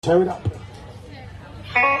Tear it up. Come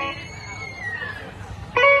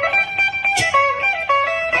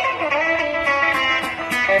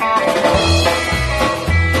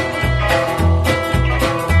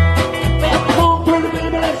on, pretty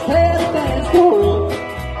baby, let's tear the dance floor up.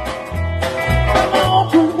 Come on,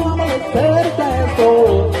 pretty mama, let's tear the dance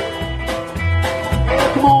floor up.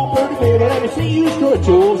 Come on, pretty baby, let me see you strut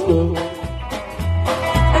your stuff.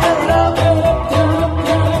 Tear it up, tear it up, tear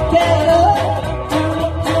it up.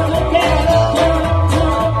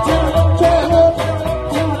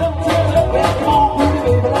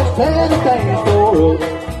 Tear the dance floor up.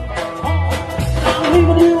 I'm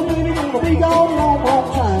leaving you, baby, gonna be gone a long, long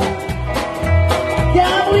time. Yeah,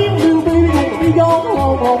 I'm leaving you, baby, gonna be gone a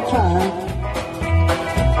long, long time.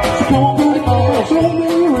 So come on, pretty man, show me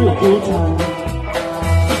a real good time.